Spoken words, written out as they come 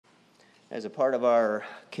As a part of our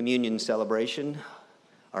communion celebration,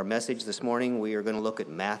 our message this morning, we are going to look at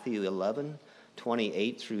Matthew 11,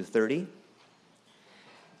 28 through 30.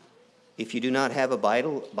 If you do not have a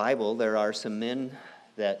Bible, there are some men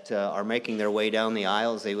that are making their way down the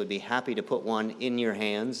aisles. They would be happy to put one in your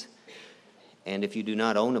hands. And if you do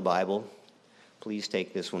not own a Bible, please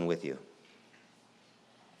take this one with you.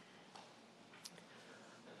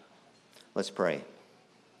 Let's pray.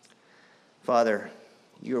 Father,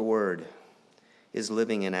 your word is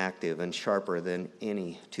living and active and sharper than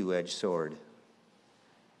any two-edged sword,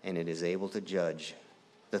 and it is able to judge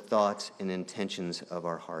the thoughts and intentions of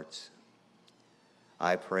our hearts.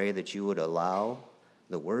 I pray that you would allow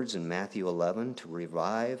the words in Matthew 11 to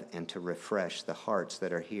revive and to refresh the hearts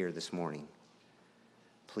that are here this morning.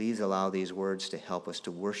 Please allow these words to help us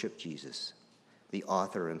to worship Jesus, the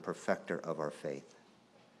author and perfecter of our faith.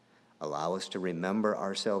 Allow us to remember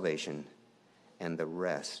our salvation and the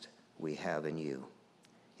rest we have in you.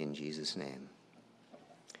 In Jesus' name.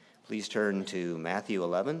 Please turn to Matthew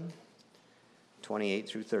 11, 28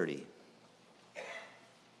 through 30.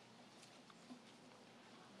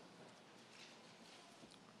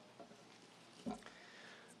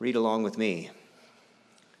 Read along with me.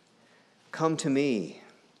 Come to me,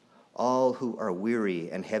 all who are weary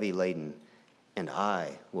and heavy laden, and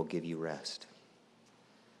I will give you rest.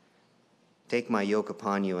 Take my yoke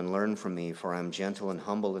upon you and learn from me, for I am gentle and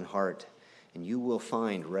humble in heart, and you will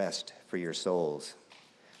find rest for your souls.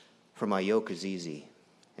 For my yoke is easy,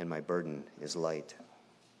 and my burden is light.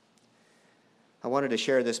 I wanted to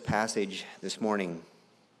share this passage this morning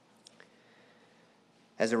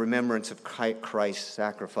as a remembrance of Christ's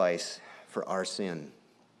sacrifice for our sin,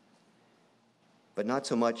 but not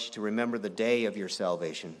so much to remember the day of your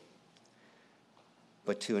salvation,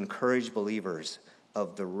 but to encourage believers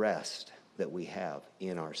of the rest that we have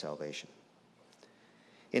in our salvation.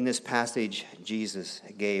 In this passage, Jesus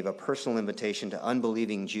gave a personal invitation to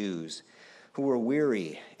unbelieving Jews who were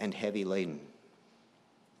weary and heavy laden.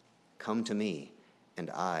 Come to me, and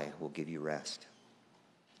I will give you rest.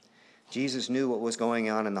 Jesus knew what was going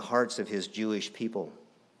on in the hearts of his Jewish people.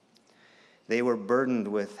 They were burdened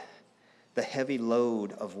with the heavy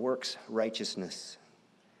load of works righteousness.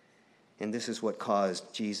 And this is what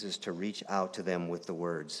caused Jesus to reach out to them with the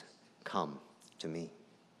words, "Come to me."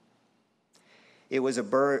 It was a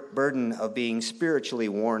burden of being spiritually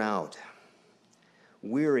worn out,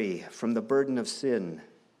 weary from the burden of sin,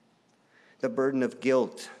 the burden of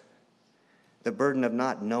guilt, the burden of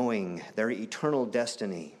not knowing their eternal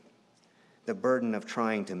destiny, the burden of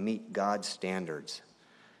trying to meet God's standards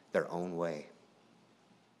their own way.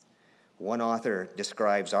 One author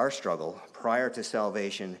describes our struggle prior to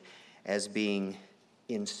salvation as being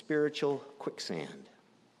in spiritual quicksand.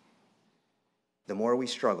 The more we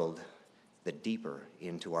struggled, the deeper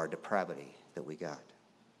into our depravity that we got.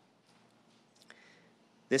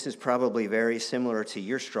 This is probably very similar to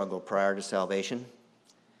your struggle prior to salvation.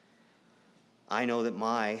 I know that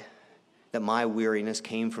my weariness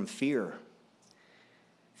came from fear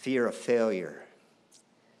of failure,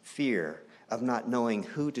 fear of not knowing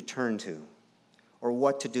who to turn to or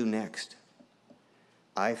what to do next.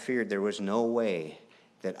 I feared there was no way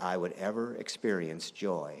that I would ever experience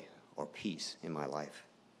joy or peace in my life.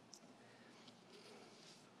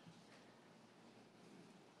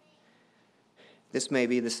 This may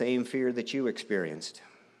be the same fear that you experienced.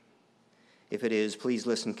 If it is, please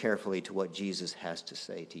listen carefully to what Jesus has to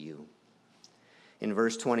say to you. In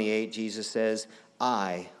verse 28, Jesus says,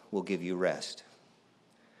 I will give you rest.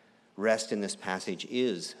 Rest in this passage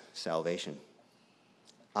is salvation.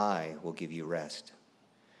 I will give you rest.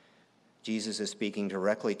 Jesus is speaking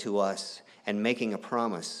directly to us and making a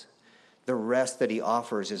promise. The rest that he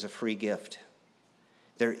offers is a free gift.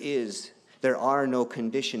 There are no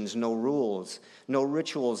conditions, no rules, no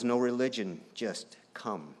rituals, no religion. Just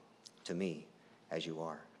come to me as you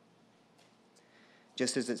are.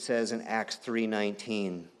 Just as it says in Acts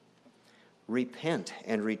 3:19, repent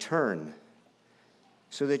and return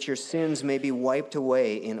so that your sins may be wiped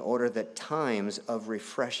away in order that times of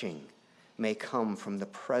refreshing may come from the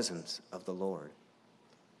presence of the Lord.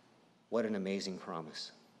 What an amazing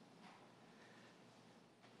promise.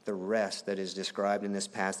 The rest that is described in this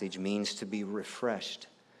passage means to be refreshed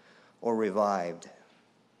or revived.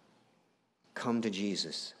 Come to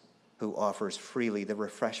Jesus, who offers freely the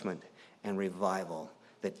refreshment and revival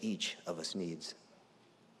that each of us needs.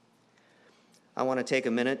 I want to take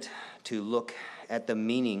a minute to look at the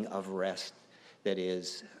meaning of rest that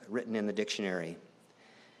is written in the dictionary.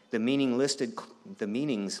 The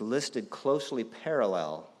meanings listed closely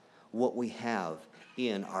parallel what we have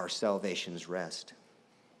in our salvation's rest.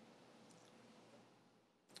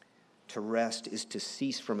 To rest is to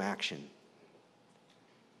cease from action,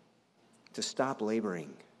 to stop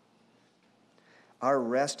laboring. Our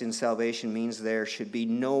rest in salvation means there should be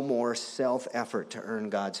no more self-effort to earn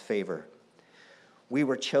God's favor. We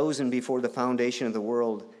were chosen before the foundation of the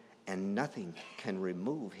world, and nothing can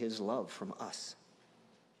remove his love from us.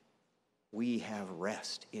 We have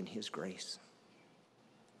rest in his grace.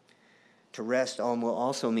 To rest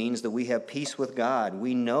also means that we have peace with God.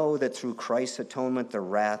 We know that through Christ's atonement, the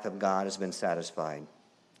wrath of God has been satisfied.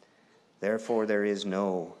 Therefore, there is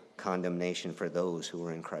no condemnation for those who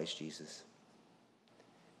are in Christ Jesus.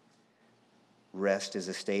 Rest is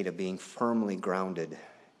a state of being firmly grounded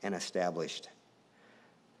and established.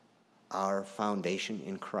 Our foundation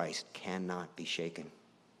in Christ cannot be shaken.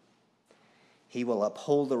 He will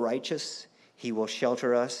uphold the righteous. He will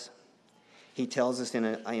shelter us. He tells us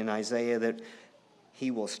in Isaiah that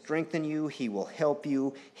he will strengthen you. He will help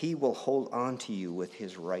you. He will hold on to you with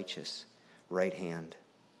his righteous right hand.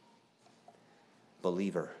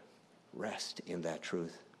 Believer, rest in that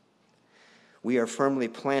truth. We are firmly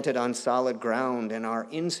planted on solid ground, and our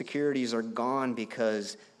insecurities are gone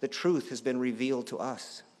because the truth has been revealed to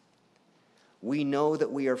us. We know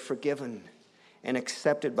that we are forgiven and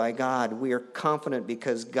accepted by God. We are confident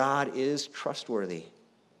because God is trustworthy.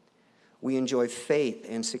 We enjoy faith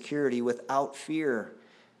and security without fear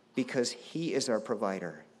because he is our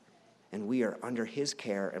provider, and we are under his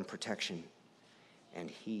care and protection,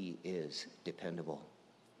 and he is dependable.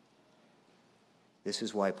 This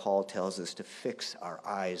is why Paul tells us to fix our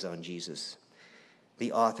eyes on Jesus,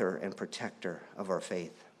 the author and protector of our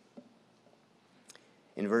faith.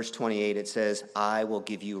 In verse 28, it says, I will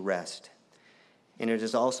give you rest. And it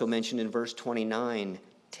is also mentioned in verse 29,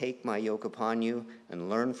 take my yoke upon you and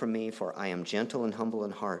learn from me, for I am gentle and humble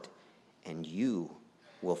in heart, and you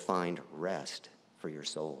will find rest for your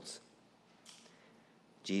souls.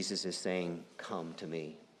 Jesus is saying, come to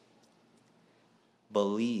me.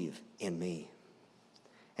 Believe in me,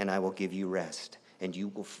 and I will give you rest, and you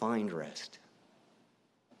will find rest,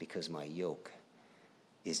 because my yoke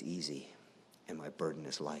is easy and my burden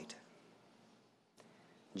is light.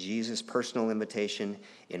 Jesus' personal invitation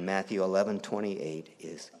in Matthew 11:28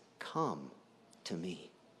 is, come to me.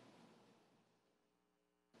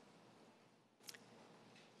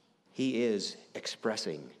 He is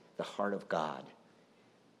expressing the heart of God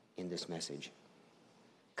in this message.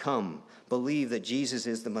 Come, believe that Jesus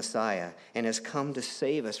is the Messiah and has come to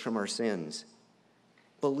save us from our sins.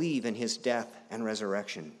 Believe in his death and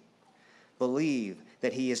resurrection. Believe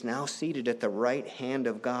that he is now seated at the right hand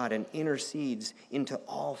of God and intercedes into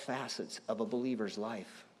all facets of a believer's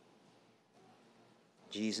life.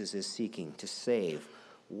 Jesus is seeking to save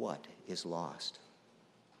what is lost.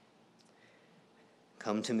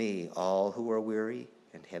 Come to me, all who are weary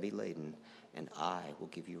and heavy laden, and I will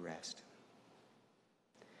give you rest.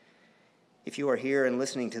 If you are here and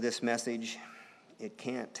listening to this message, it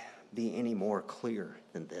can't be any more clear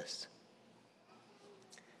than this.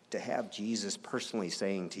 To have Jesus personally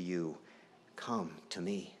saying to you, come to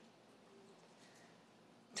me.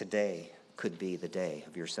 Today could be the day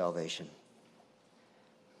of your salvation.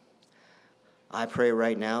 I pray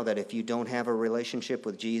right now that if you don't have a relationship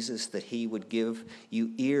with Jesus, that he would give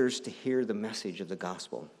you ears to hear the message of the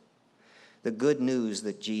gospel, the good news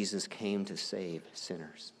that Jesus came to save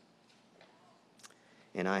sinners.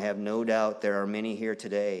 And I have no doubt there are many here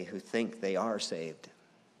today who think they are saved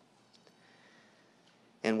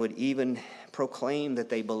and would even proclaim that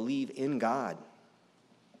they believe in God,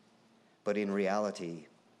 but in reality,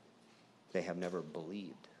 they have never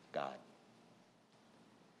believed God.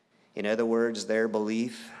 In other words, their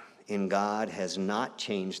belief in God has not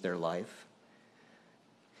changed their life.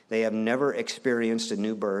 They have never experienced a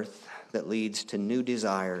new birth that leads to new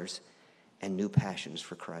desires and new passions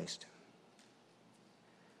for Christ.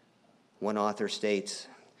 One author states,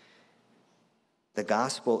 the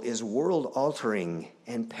gospel is world-altering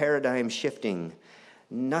and paradigm-shifting.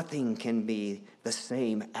 Nothing can be the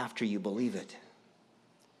same after you believe it.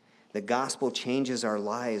 The gospel changes our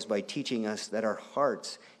lives by teaching us that our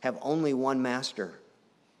hearts have only one master.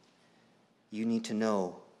 You need to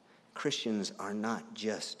know Christians are not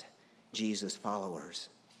just Jesus followers.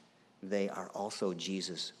 They are also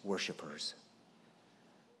Jesus worshipers.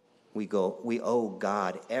 We owe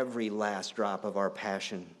God every last drop of our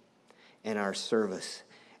passion and our service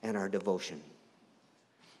and our devotion.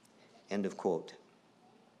 End of quote.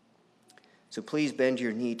 So please bend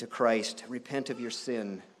your knee to Christ. Repent of your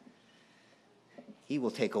sin. He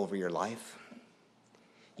will take over your life.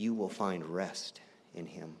 You will find rest in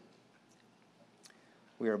him.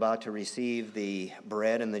 We are about to receive the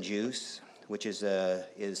bread and the juice, which is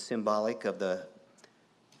symbolic of the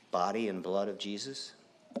body and blood of Jesus.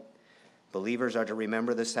 Believers are to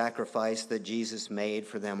remember the sacrifice that Jesus made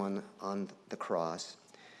for them on the cross.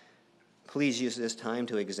 Please use this time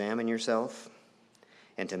to examine yourself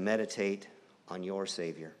and to meditate on your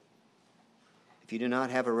Savior. If you do not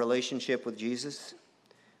have a relationship with Jesus,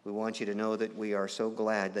 we want you to know that we are so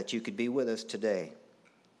glad that you could be with us today.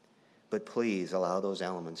 But please allow those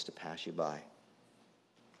elements to pass you by.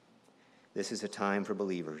 This is a time for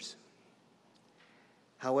believers.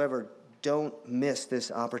 However, don't miss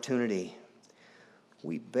this opportunity.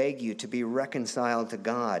 We beg you to be reconciled to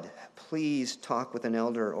God. Please talk with an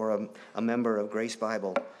elder or a member of Grace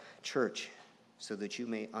Bible Church so that you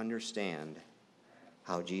may understand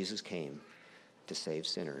how Jesus came to save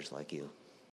sinners like you.